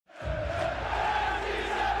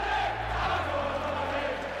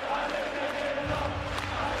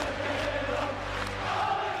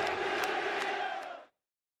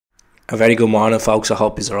A very good morning, folks. I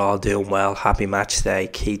hope you're all doing well. Happy match day.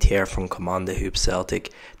 Keith here from Commander Hoop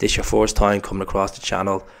Celtic. This is your first time coming across the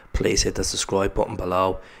channel. Please hit the subscribe button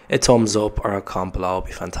below. A thumbs up or a comment below would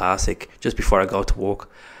be fantastic. Just before I go to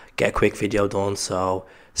work, get a quick video done. So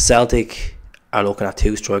Celtic are looking at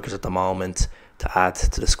 2 strikers at the moment to add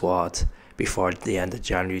to the squad before the end of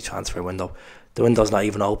January transfer window. The window's not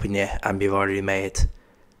even open yet, and we've already made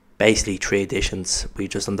basically 3 additions. We're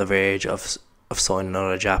just on the verge of signing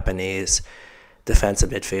another Japanese defensive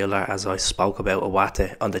midfielder, as I spoke about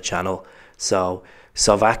Iwata on the channel. So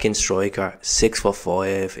Slovakian striker,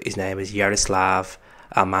 6'5". His name is Ladislav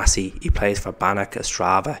Almasi. He plays for Banik,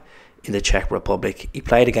 Ostrava in the Czech Republic. He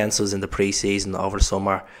played against us in the pre-season over the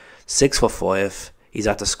summer. 6'5". He's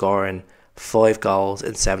after scoring 5 goals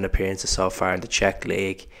in 7 appearances so far in the Czech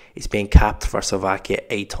league. He's been capped for Slovakia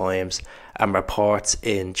 8 times, and reports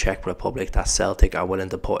in Czech Republic that Celtic are willing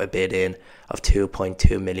to put a bid in of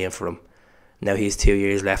 2.2 million for him. Now he's 2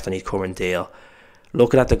 years left on his current deal.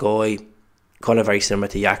 Looking at the guy, kind of very similar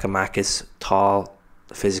to Giakoumakis, tall,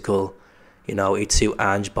 physical, he'd suit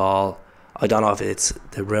Ange Ball. I don't know if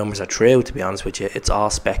the rumours are true, to be honest with you. It's all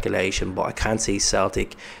speculation, but I can't see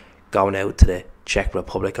Celtic going out to the Czech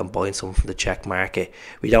Republic and buying someone from the Czech market.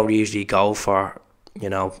 We don't usually go for,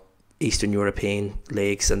 Eastern European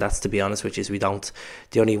leagues, and that's, to be honest with you, we don't.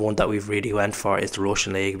 The only one that we've really went for is the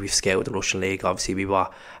Russian league. We've scouted the Russian league. Obviously, we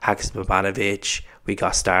bought Hakizbanovic, we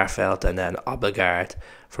got Starfelt, and then Obligard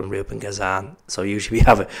from Rupin Kazan. So usually we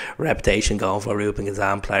have a reputation going for Rupin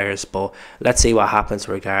Kazan players, but let's see what happens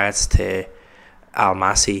with regards to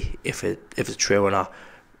Almasi, if it's true or not.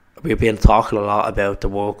 We've been talking a lot about the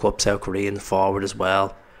World Cup South Korean forward as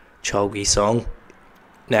well, Cho Gi-sung.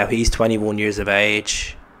 Now he's 21 years of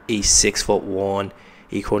age. He's 6'1".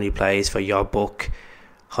 He currently plays for Yeobuk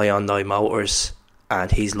Hyundai Motors,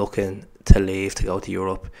 and he's looking to leave to go to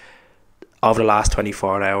Europe. Over the last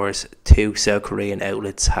 24 hours, 2 South Korean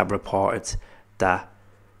outlets have reported that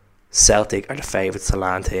Celtic are the favourites to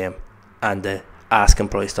land him, and the asking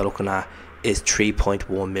price they're looking at is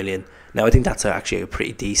 3.1 million. Now I think that's actually a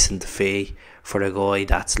pretty decent fee for a guy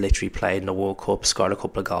that's literally played in the World Cup, scored a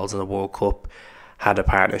couple of goals in the World Cup, had a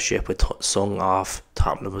partnership with Sung off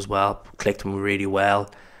Tottenham as well, clicked him really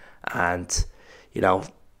well, and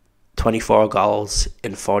 24 goals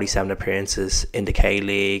in 47 appearances in the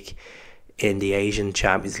K-League, in the Asian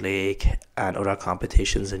Champions League and other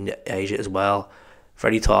competitions in Asia as well.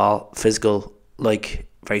 Very tall, physical,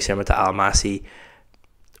 very similar to Almasi.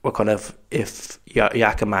 We're kind of, if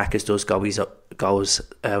Giakoumakis goes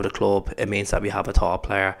out of the club, it means that we have a tall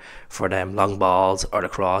player for them long balls or the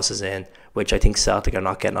crosses in, which I think Celtic are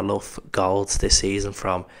not getting enough goals this season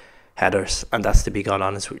from headers, and that's to be gone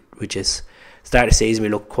honest, which is start of the season we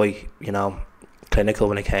looked quite clinical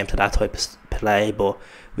when it came to that type of play, but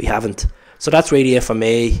we haven't. So that's really it for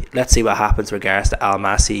me. Let's see what happens with regards to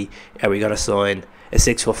Almasi. Are we going to sign a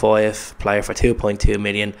 6'5" player for 2.2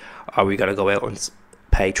 million, or are we going to go out and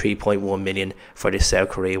pay 3.1 million for this South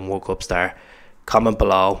Korean World Cup star? Comment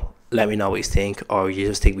below, let me know what you think, or you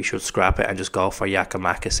just think we should scrap it and just go for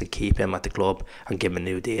Giakoumakis and keep him at the club and give him a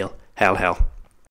new deal. Hell.